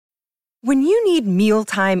When you need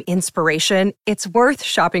mealtime inspiration, it's worth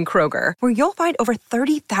shopping Kroger, where you'll find over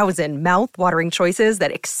 30,000 mouth-watering choices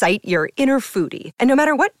that excite your inner foodie. And no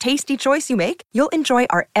matter what tasty choice you make, you'll enjoy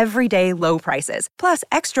our everyday low prices, plus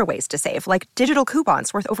extra ways to save, like digital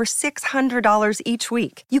coupons worth over $600 each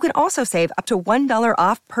week. You can also save up to $1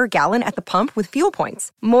 off per gallon at the pump with fuel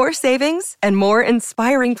points. More savings and more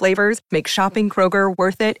inspiring flavors make shopping Kroger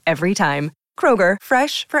worth it every time. Kroger,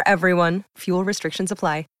 fresh for everyone. Fuel restrictions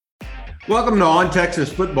apply. Welcome to On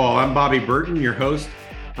Texas Football. I'm Bobby Burton, your host.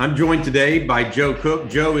 I'm joined today by Joe Cook.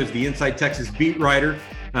 Joe is the Inside Texas beat writer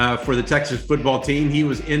for the Texas football team. He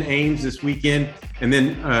was in Ames this weekend, and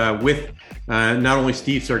then with not only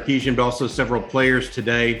Steve Sarkisian, but also several players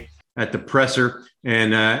today at the presser.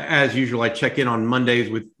 And as usual, I check in on Mondays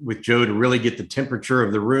with Joe to really get the temperature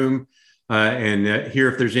of the room and hear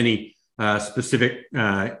if there's any specific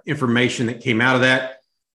information that came out of that.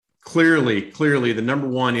 Clearly, the number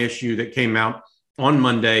one issue that came out on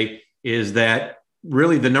Monday is that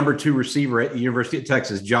really the number two receiver at the University of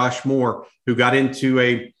Texas, Josh Moore, who got into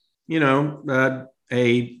a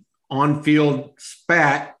on-field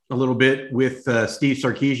spat a little bit with Steve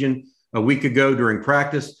Sarkisian a week ago during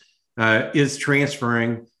practice, is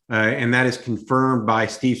transferring, and that is confirmed by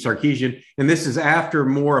Steve Sarkisian. And this is after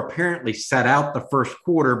Moore apparently sat out the first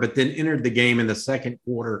quarter, but then entered the game in the second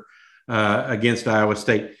quarter against Iowa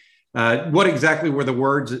State. What exactly were the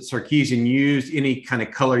words that Sarkisian used? Any kind of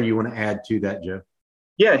color you want to add to that, Joe?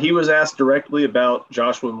 Yeah, he was asked directly about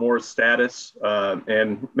Joshua Moore's status.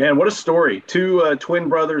 And, man, what a story. Two twin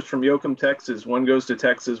brothers from Yoakum, Texas. One goes to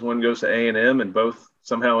Texas, one goes to A&M, and both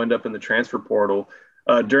somehow end up in the transfer portal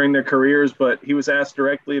during their careers. But he was asked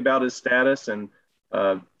directly about his status, and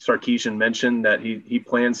Sarkisian mentioned that he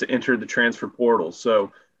plans to enter the transfer portal.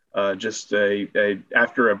 So just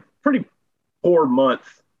after a pretty poor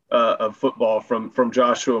month of football from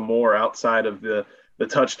Joshua Moore outside of the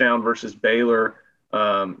touchdown versus Baylor,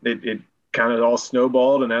 it kind of all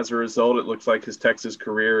snowballed, and as a result, it looks like his Texas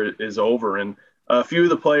career is over. And a few of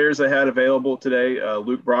the players they had available today,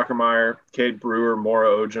 Luke Brockermeyer, Cade Brewer, Mora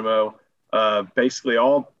Ojimo, basically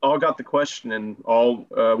all got the question, and all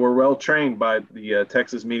were well trained by the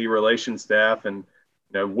Texas media relations staff, and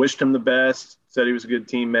wished him the best, said he was a good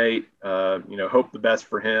teammate, hoped the best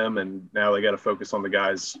for him, and now they got to focus on the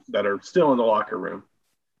guys that are still in the locker room.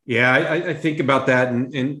 Yeah, I think about that,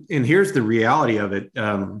 and here's the reality of it.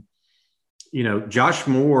 Josh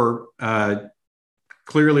Moore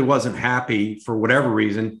clearly wasn't happy for whatever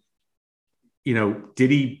reason.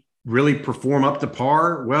 Did he really perform up to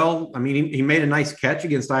par? Well, I mean, he made a nice catch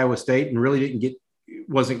against Iowa State and really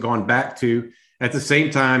wasn't gone back to. At the same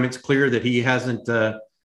time, it's clear that he hasn't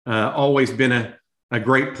always been a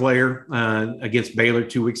great player against Baylor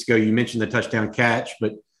 2 weeks ago. You mentioned the touchdown catch,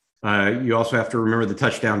 but you also have to remember the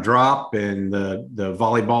touchdown drop and the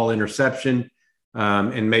volleyball interception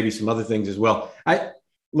and maybe some other things as well.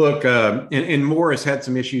 And Moore has had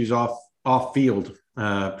some issues off field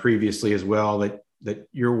previously as well that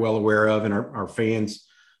you're well aware of, and our fans,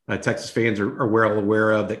 Texas fans, are well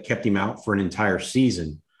aware of, that kept him out for an entire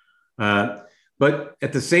season. But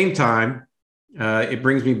at the same time, it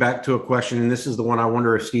brings me back to a question, and this is the one I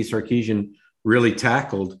wonder if Steve Sarkisian really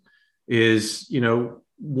tackled, is,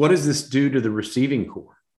 what does this do to the receiving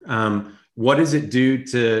corps? What does it do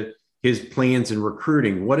to his plans in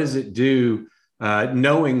recruiting? What does it do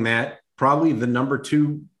knowing that probably the number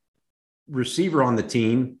two receiver on the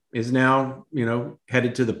team is now,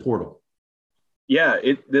 headed to the portal? Yeah,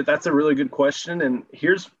 that's a really good question. And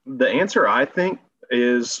here's the answer, I think,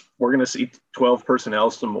 is we're going to see 12 personnel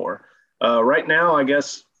some more. Right now, I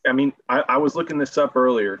guess, I was looking this up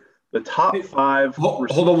earlier. The top five.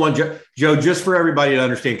 Hold on one, Joe, just for everybody to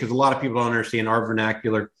understand, because a lot of people don't understand our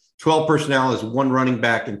vernacular. 12 personnel is one running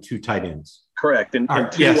back and two tight ends. Correct. And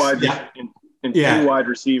two wide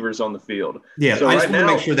receivers on the field. Yeah, so I just want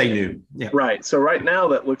to make sure they knew. Yeah. Right. So right now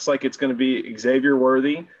that looks like it's going to be Xavier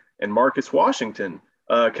Worthy and Marcus Washington.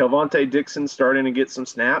 Kelvonte Dixon starting to get some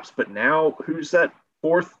snaps, but now who's that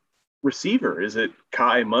fourth receiver? Is it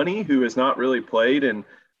Kai Money, who has not really played in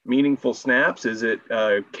meaningful snaps? Is it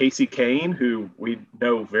Casey Kane, who we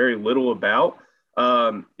know very little about?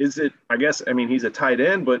 Is it, he's a tight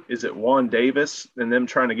end, but is it Juan Davis and them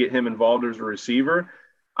trying to get him involved as a receiver?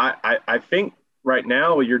 I think right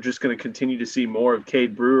now you're just going to continue to see more of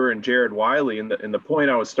Cade Brewer and Jared Wiley. And the point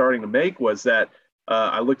I was starting to make was that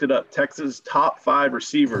I looked it up. Texas top 5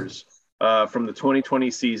 receivers from the 2020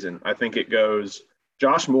 season. I think it goes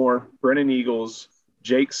Josh Moore, Brennan Eagles,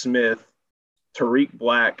 Jake Smith, Tariq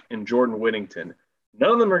Black, and Jordan Whittington. None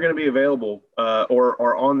of them are going to be available or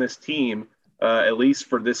are on this team at least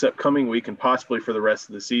for this upcoming week and possibly for the rest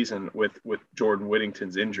of the season with Jordan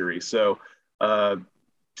Whittington's injury. So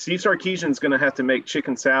Steve Sarkisian's going to have to make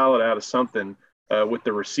chicken salad out of something with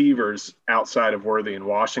the receivers outside of Worthy and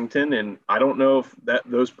Washington. And I don't know if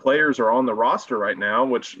those players are on the roster right now,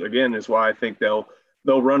 which again is why I think they'll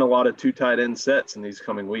run a lot of 2 tight end sets in these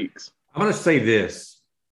coming weeks. I'm going to say this,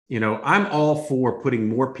 I'm all for putting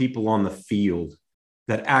more people on the field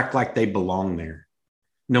that act like they belong there,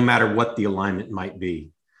 no matter what the alignment might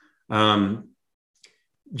be.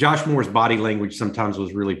 Josh Moore's body language sometimes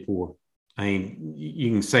was really poor. I mean, you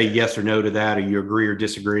can say yes or no to that, or you agree or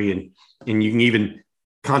disagree, and you can even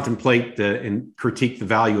contemplate and critique the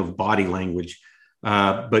value of body language.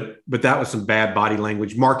 But that was some bad body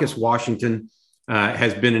language. Marcus Washington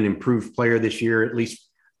has been an improved player this year. At least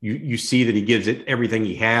you see that he gives it everything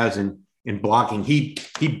he has in blocking. He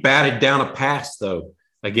batted down a pass though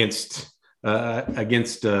against Iowa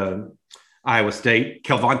State.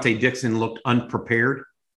 Kelvonte Dixon looked unprepared,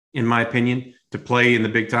 in my opinion, to play in the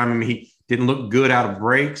big time. I mean, he didn't look good out of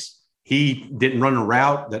breaks. He didn't run a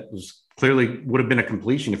route that was clearly would have been a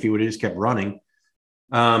completion if he would have just kept running.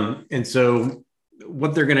 And so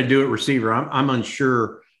what they're going to do at receiver, I'm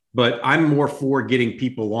unsure, but I'm more for getting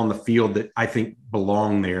people on the field that I think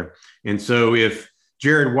belong there. And so if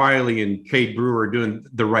Jared Wiley and Cade Brewer are doing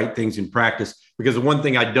the right things in practice, because the one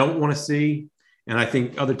thing I don't want to see, and I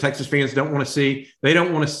think other Texas fans don't want to see, they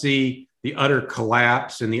don't want to see the utter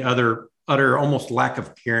collapse and the utter almost lack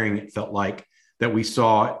of caring, it felt like, that we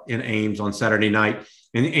saw in Ames on Saturday night.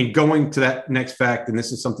 And going to that next fact, and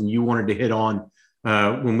this is something you wanted to hit on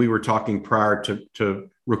when we were talking prior to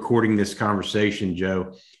recording this conversation,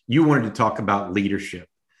 Joe, you wanted to talk about leadership,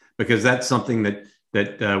 because that's something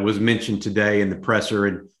that was mentioned today in the presser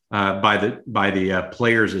and by the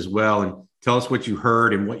players as well. And tell us what you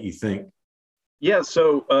heard and what you think. Yeah,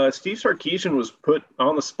 so Steve Sarkisian was put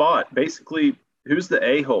on the spot. Basically, who's the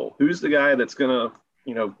a-hole? Who's the guy that's going to,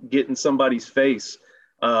 get in somebody's face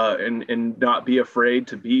and not be afraid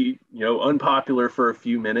to be, unpopular for a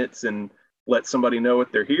few minutes and let somebody know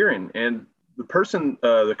what they're hearing? And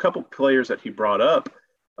the couple players that he brought up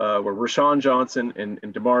were Rashawn Johnson and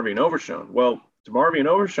DeMarvion Overshown. Well, DeMarvion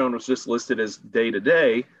Overshown was just listed as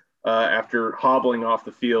day-to-day after hobbling off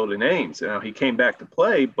the field in Ames. Now, he came back to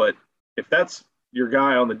play, but if that's your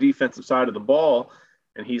guy on the defensive side of the ball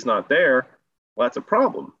and he's not there, well, that's a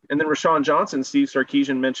problem. And then Rashawn Johnson, Steve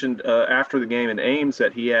Sarkisian mentioned after the game in Ames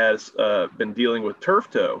that he has been dealing with turf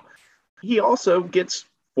toe. He also gets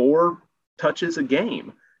 4 touches a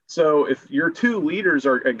game. So if your 2 leaders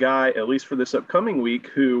are a guy, at least for this upcoming week,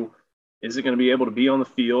 who isn't going to be able to be on the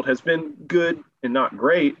field, has been good and not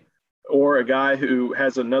great, or a guy who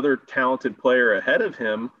has another talented player ahead of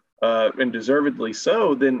him, and deservedly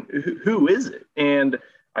so, then who is it? And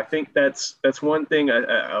I think that's one thing.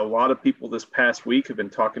 A lot of people this past week have been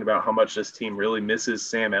talking about how much this team really misses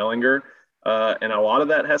Sam Ehlinger. And a lot of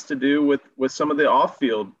that has to do with some of the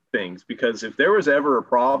off-field things, because if there was ever a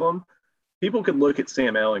problem, people could look at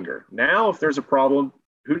Sam Ehlinger. Now, if there's a problem,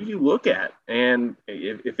 who do you look at? And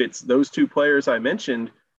if it's those 2 players I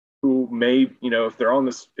mentioned who may, if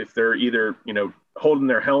they're either, holding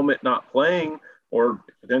their helmet, not playing, or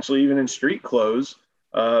potentially even in street clothes,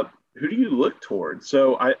 who do you look toward?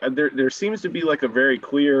 So there seems to be like a very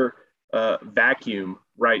clear vacuum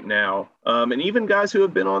right now. And even guys who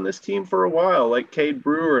have been on this team for a while, like Cade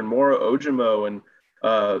Brewer and Moro Ojimo, and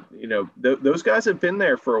those guys have been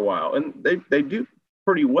there for a while, and they do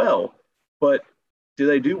pretty well. But do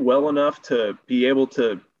they do well enough to be able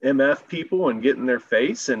to MF people and get in their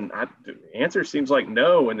face? And the answer seems like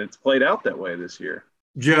no, and it's played out that way this year.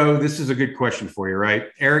 Joe, this is a good question for you, right?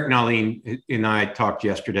 Eric Nahlin and I talked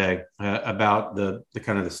yesterday about the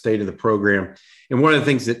kind of the state of the program. And one of the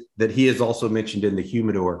things that he has also mentioned in the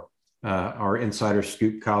Humidor, our Insider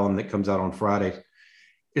Scoop column that comes out on Fridays,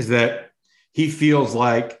 is that he feels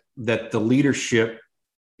like that the leadership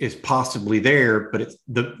is possibly there, but it's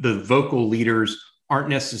the vocal leaders aren't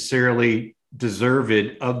necessarily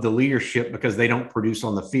deserved of the leadership because they don't produce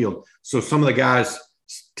on the field. So some of the guys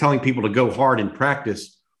telling people to go hard in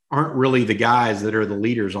practice aren't really the guys that are the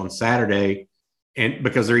leaders on Saturday, and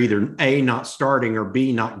because they're either A, not starting, or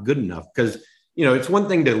B, not good enough. Because, it's one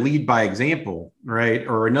thing to lead by example, right?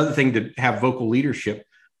 Or another thing to have vocal leadership,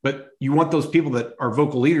 but you want those people that are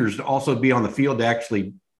vocal leaders to also be on the field to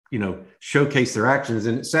actually, showcase their actions.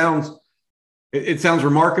 And it sounds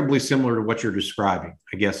remarkably similar to what you're describing,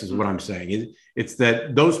 I guess is what I'm saying. It's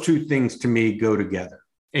that those 2 things to me go together.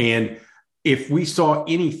 And if we saw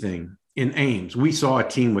anything in Ames, we saw a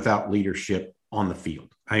team without leadership on the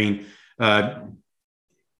field. I mean,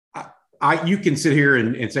 you can sit here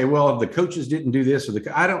and say, well, if the coaches didn't do this, or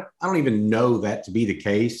I don't even know that to be the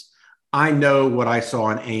case. I know what I saw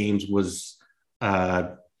in Ames was, I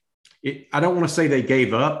don't want to say they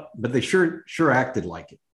gave up, but they sure acted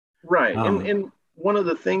like it. Right. And one of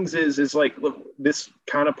the things is like, look, this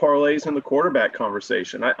kind of parlays in the quarterback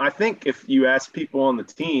conversation. I think if you ask people on the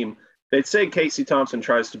team, they'd say Casey Thompson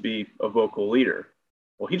tries to be a vocal leader.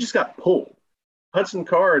 Well, he just got pulled. Hudson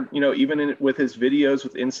Card, even with his videos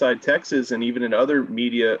with Inside Texas and even in other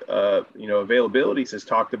media, availabilities, has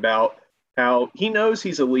talked about how he knows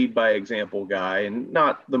he's a lead by example guy and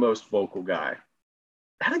not the most vocal guy.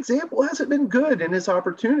 That example hasn't been good in his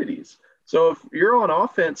opportunities. So if you're on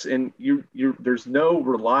offense and there's no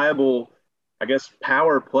reliable, I guess,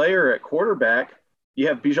 power player at quarterback, you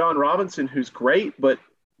have Bijan Robinson, who's great, but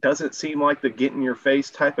doesn't seem like the get in your face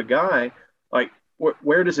type of guy. Like,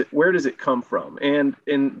 where does it come from? And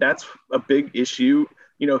that's a big issue.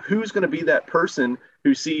 Who's going to be that person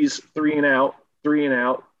who sees 3 and out,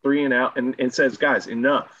 and says, guys,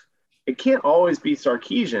 enough. It can't always be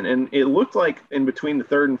Sarkisian. And it looked like in between the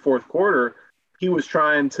third and fourth quarter, he was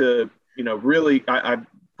trying to, really, I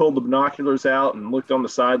pulled the binoculars out and looked on the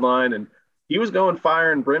sideline, and he was going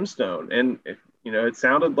fire and brimstone. And, it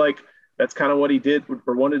sounded like that's kind of what he did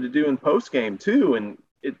or wanted to do in post game too. And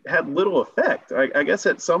it had little effect. I guess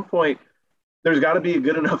at some point there's got to be a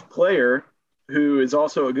good enough player who is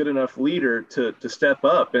also a good enough leader to step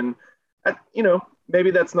up. And,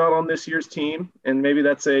 maybe that's not on this year's team, and maybe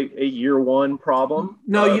that's a year one problem.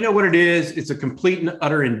 No, you know what it is? It's a complete and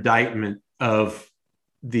utter indictment of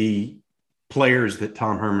the players that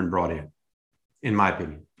Tom Herman brought in my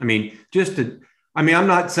opinion. I mean, I'm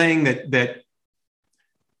not saying that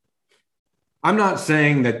I'm not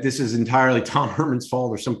saying that this is entirely Tom Herman's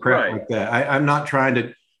fault or some crap like that. I'm not trying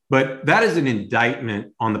to, but that is an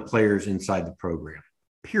indictment on the players inside the program,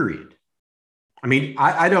 period. I mean,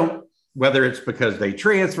 I don't, whether it's because they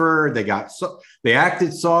transferred, they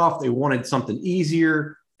acted soft, they wanted something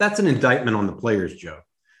easier. That's an indictment on the players, Joe.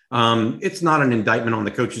 It's not an indictment on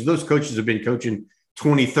the coaches. Those coaches have been coaching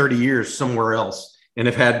 20, 30 years somewhere else and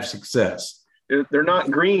have had success. They're not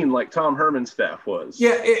green like Tom Herman's staff was.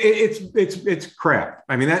 Yeah, it's crap.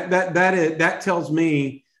 I mean, that tells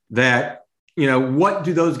me that, what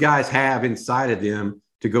do those guys have inside of them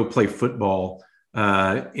to go play football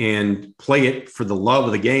and play it for the love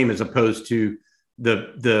of the game as opposed to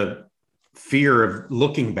the fear of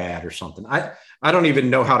looking bad or something. I don't even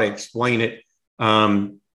know how to explain it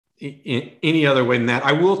in any other way than that.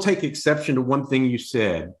 I will take exception to one thing you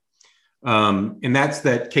said, and that's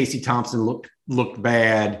that Casey Thompson looked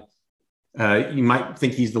bad. You might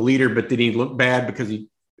think he's the leader, but did he look bad because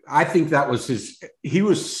I think that was he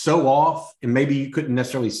was so off, and maybe you couldn't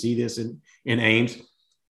necessarily see this in Ames.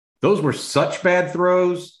 Those were such bad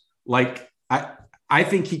throws. Like I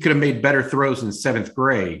think he could have made better throws in 7th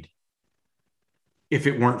grade if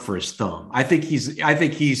it weren't for his thumb. I think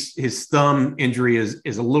his thumb injury is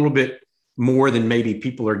a little bit more than maybe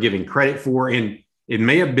people are giving credit for. And it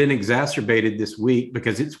may have been exacerbated this week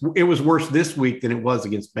because it was worse this week than it was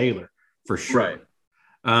against Baylor for sure. Right.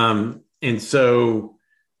 And so,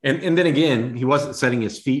 and then again, he wasn't setting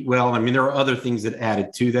his feet well. I mean, there are other things that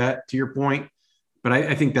added to that, to your point, but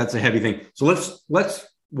I think that's a heavy thing. So let's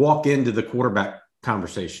walk into the quarterback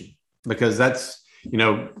conversation because that's,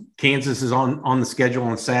 Kansas is on the schedule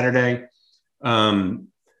on Saturday, coming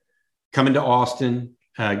to Austin,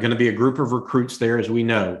 going to be a group of recruits there, as we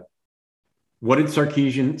know. What did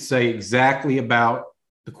Sarkisian say exactly about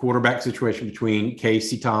the quarterback situation between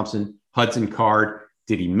Casey Thompson, Hudson Card?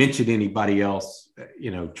 Did he mention anybody else,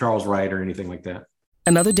 Charles Wright or anything like that?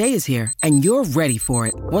 Another day is here, and you're ready for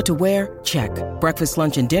it. What to wear? Check. Breakfast,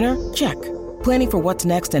 lunch, and dinner? Check. Planning for what's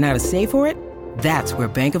next and how to save for it? That's where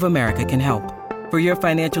Bank of America can help. For your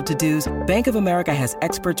financial to-dos, Bank of America has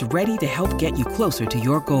experts ready to help get you closer to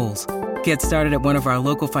your goals. Get started at one of our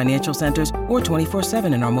local financial centers or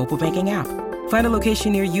 24/7 in our mobile banking app. Find a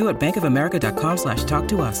location near you at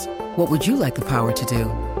bankofamerica.com/talktous. What would you like the power to do?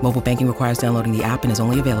 Mobile banking requires downloading the app and is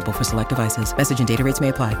only available for select devices. Message and data rates may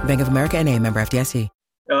apply. Bank of America N.A., member FDIC.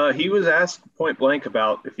 He was asked point blank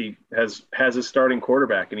about if he has a starting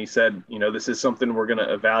quarterback, and he said, this is something we're going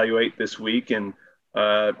to evaluate this week. And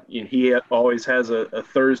he always has a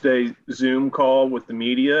Thursday Zoom call with the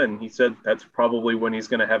media, and he said that's probably when he's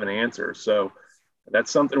going to have an answer. So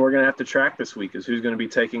that's something we're going to have to track this week is who's going to be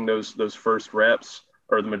taking those first reps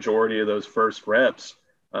or the majority of those first reps.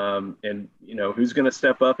 And who's going to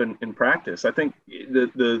step up in practice. I think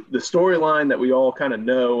the storyline that we all kind of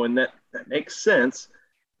know and that makes sense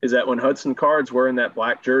is that when Hudson Card's wearing that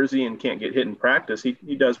black jersey and can't get hit in practice,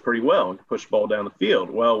 he does pretty well and push the ball down the field.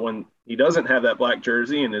 Well, when he doesn't have that black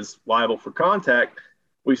jersey and is liable for contact,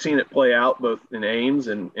 we've seen it play out both in Ames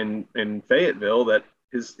and in Fayetteville that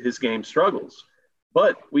his game struggles.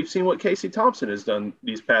 But we've seen what Casey Thompson has done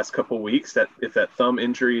these past couple of weeks, that if that thumb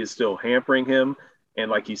injury is still hampering him, and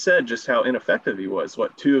like you said, just how ineffective he was,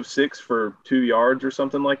 2 of 6 for 2 yards or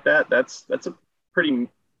something like that. That's a pretty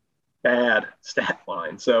bad stat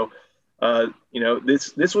line. So,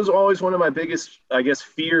 this was always one of my biggest, I guess,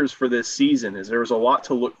 fears for this season, is there was a lot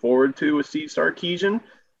to look forward to with Steve Sarkisian,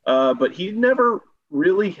 but he never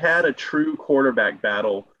really had a true quarterback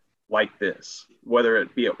battle like this, whether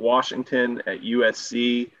it be at Washington, at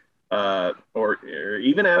USC, or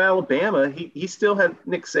even at Alabama. He still had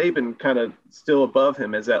Nick Saban kind of still above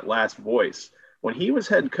him as that last voice. When he was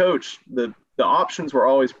head coach, the options were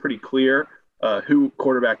always pretty clear, who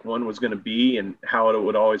quarterback one was going to be and how it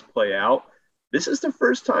would always play out. This is the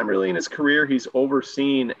first time really in his career he's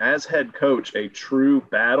overseen as head coach a true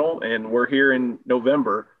battle, and we're here in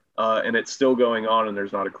November, and it's still going on, and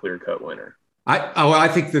there's not a clear-cut winner. I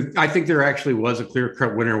think there actually was a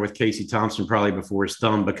clear-cut winner with Casey Thompson probably before his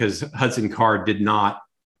thumb, because Hudson Card did not,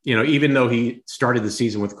 even though he started the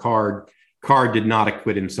season with Card did not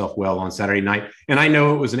acquit himself well on Saturday night. And I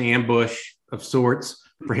know it was an ambush of sorts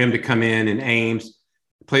for him to come in, and Ames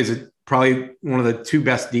plays probably one of the 2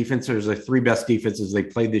 best defenses, the 3 best defenses they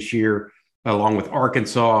played this year, along with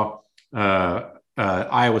Arkansas,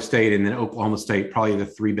 Iowa State, and then Oklahoma State, probably the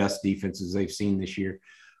 3 best defenses they've seen this year.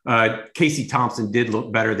 Casey Thompson did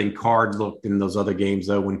look better than Card looked in those other games,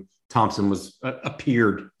 though, when Thompson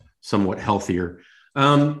appeared somewhat healthier.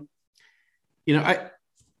 I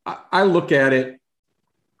look at it,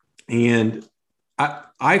 and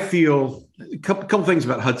I feel a couple things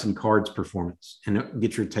about Hudson Card's performance, and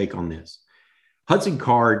get your take on this. Hudson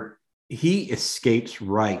Card, he escapes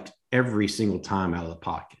right every single time out of the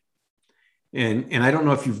pocket. And I don't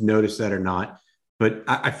know if you've noticed that or not, but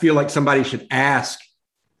I feel like somebody should ask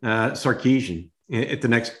Sarkisian at the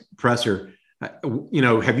next presser,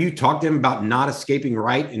 have you talked to him about not escaping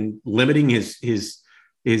right and limiting his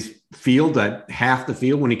field at half the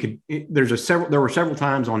field when he could? There were several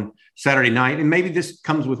times on Saturday night, and maybe this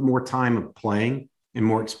comes with more time of playing and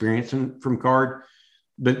more experience from Card,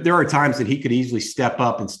 but there are times that he could easily step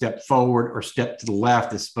up and step forward or step to the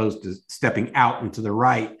left as opposed to stepping out and to the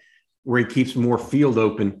right, where he keeps more field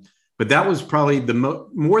open. But that was probably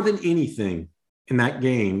more than anything in that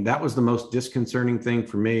game, that was the most disconcerting thing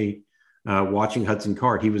for me watching Hudson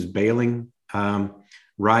Card. He was bailing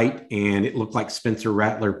right, and it looked like Spencer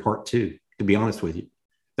Rattler Part 2, to be honest with you.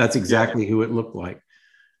 That's exactly who it looked like.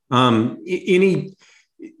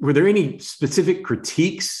 Were there any specific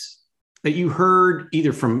critiques that you heard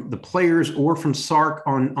either from the players or from Sark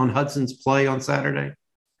on Hudson's play on Saturday?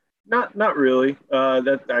 Not really. There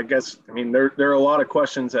are a lot of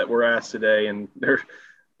questions that were asked today, and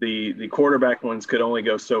the quarterback ones could only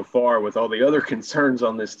go so far with all the other concerns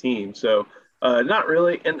on this team. So not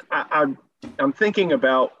really. And I'm thinking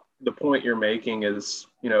about the point you're making is,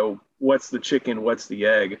 what's the chicken, what's the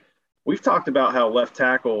egg? We've talked about how left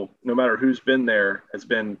tackle, no matter who's been there, has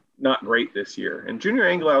been not great this year. And Junior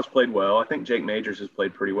Anglau's played well. I think Jake Majors has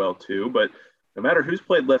played pretty well too. But no matter who's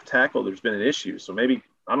played left tackle, there's been an issue. So maybe,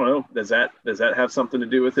 I don't know, does that have something to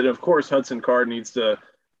do with it? Of course, Hudson Card needs to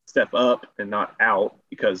step up and not out,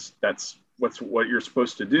 because that's what you're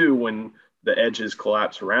supposed to do when the edges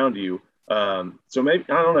collapse around you. So maybe,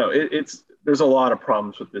 I don't know. There's a lot of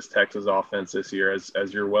problems with this Texas offense this year,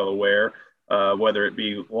 as you're well aware, whether it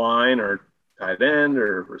be line or tight end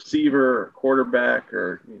or receiver or quarterback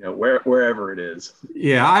or wherever it is.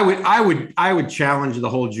 Yeah, I would challenge the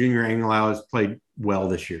whole Junior Angilau has played well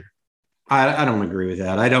this year. I don't agree with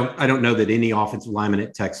that. I don't know that any offensive lineman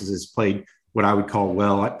at Texas has played what I would call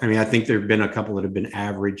well. I mean, I think there have been a couple that have been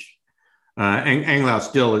average. Angilau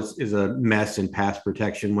still is a mess in pass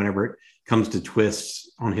protection whenever it comes to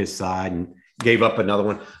twists on his side, and gave up another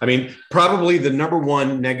one. I mean, probably the number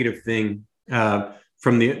one negative thing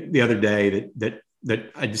from the other day that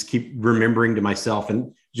I just keep remembering to myself,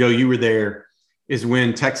 and Joe, you were there, is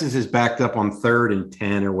when Texas is backed up on 3rd and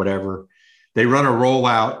 10 or whatever. They run a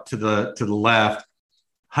rollout to the left.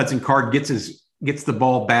 Hudson Card gets the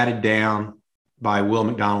ball batted down by Will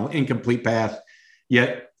McDonald, incomplete pass.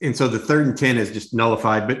 And so the 3rd and 10 is just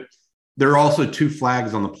nullified. But there are also 2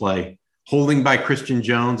 flags on the play, holding by Christian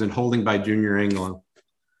Jones and holding by Junior Angilau.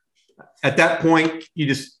 At that point,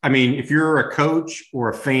 if you're a coach or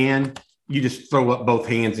a fan, you just throw up both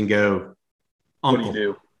hands and go, Uncle. What do you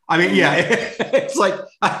do? I mean, yeah, it's like,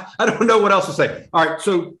 I don't know what else to say. All right.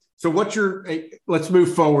 So So let's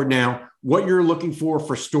move forward now. What you're looking for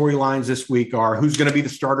storylines this week are who's going to be the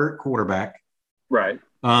starter at quarterback. Right.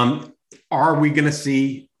 Are we going to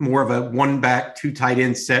see more of a one back, two tight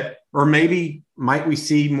end set, or maybe might we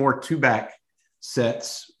see more two back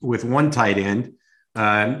sets with one tight end?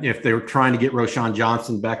 If they're trying to get Roschon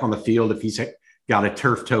Johnson back on the field, if he's got a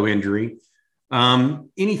turf toe injury.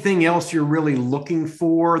 Anything else you're really looking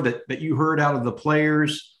for that you heard out of the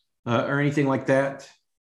players or anything like that?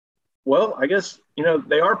 Well, I guess,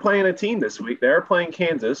 they are playing a team this week. They are playing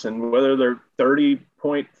Kansas, and whether they're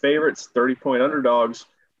 30-point favorites, 30-point underdogs,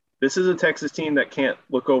 this is a Texas team that can't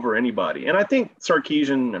look over anybody. And I think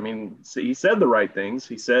Sarkisian, he said the right things.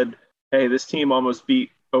 He said, hey, this team almost beat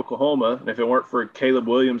Oklahoma, and if it weren't for Caleb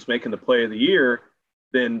Williams making the play of the year,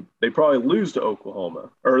 then they probably lose to Oklahoma,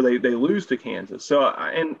 or they lose to Kansas. So,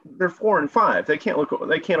 and they're 4-5.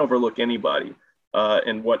 They can't overlook anybody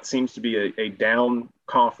in what seems to be a down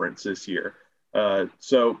conference this year.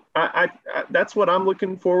 So I that's what I'm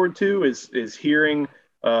looking forward to is hearing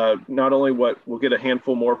not only what we'll get a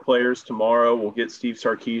handful more players tomorrow, we'll get Steve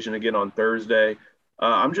Sarkisian again on Thursday.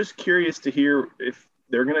 I'm just curious to hear if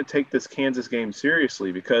they're going to take this Kansas game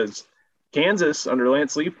seriously, because Kansas under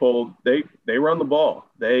Lance Leipold, they run the ball.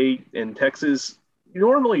 In Texas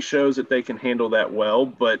normally shows that they can handle that well,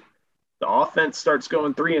 but the offense starts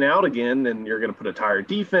going 3 and out again, and you're going to put a tired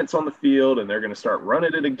defense on the field, and they're going to start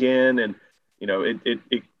running it again. And,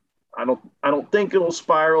 I don't think it'll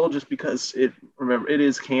spiral just because it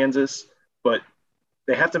is Kansas, but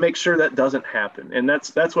they have to make sure that doesn't happen. And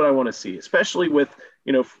that's what I want to see, especially with,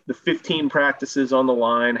 the 15 practices on the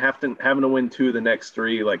line, having to win 2 of the next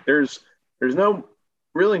 3. Like there's no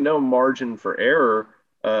margin for error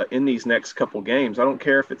in these next couple games. I don't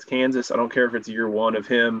care if it's Kansas. I don't care if it's year 1 of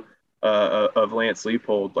him. Of Lance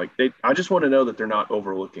Leipold. I just want to know that they're not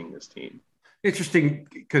overlooking this team. Interesting,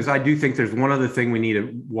 because I do think there's one other thing we need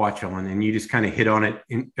to watch on, and you just kind of hit on it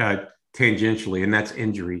tangentially, and that's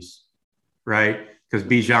injuries, right? Because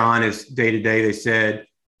Bijan is day-to-day, they said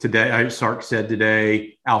today, Sark said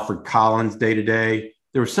today, Alfred Collins day-to-day.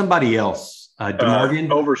 There was somebody else, DeMarvin.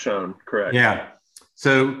 Overshown, correct. Yeah.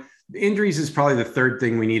 So the injuries is probably the third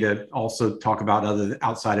thing we need to also talk about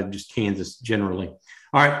outside of just Kansas generally.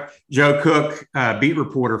 All right, Joe Cook, beat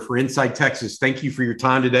reporter for Inside Texas. Thank you for your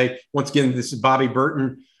time today. Once again, this is Bobby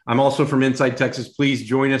Burton. I'm also from Inside Texas. Please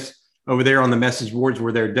join us over there on the message boards.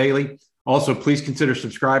 We're there daily. Also, please consider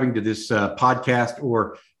subscribing to this podcast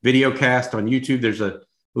or video cast on YouTube. There's a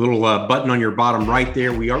little button on your bottom right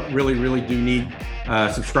there. We really do need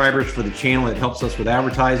subscribers for the channel. It helps us with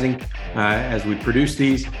advertising as we produce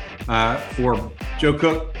these. For Joe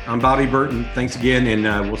Cook, I'm Bobby Burton. Thanks again,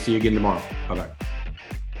 and we'll see you again tomorrow. Bye-bye.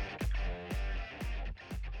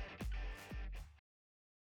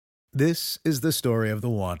 This is the story of the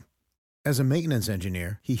one. As a maintenance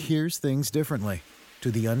engineer, he hears things differently.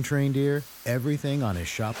 To the untrained ear, everything on his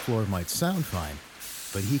shop floor might sound fine,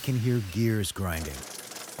 but he can hear gears grinding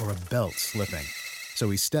or a belt slipping.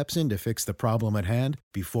 So he steps in to fix the problem at hand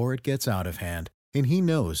before it gets out of hand. And he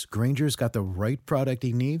knows Grainger's got the right product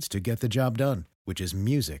he needs to get the job done, which is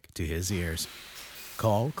music to his ears.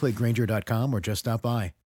 Call, click Grainger.com, or just stop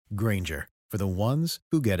by. Grainger, for the ones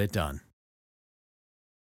who get it done.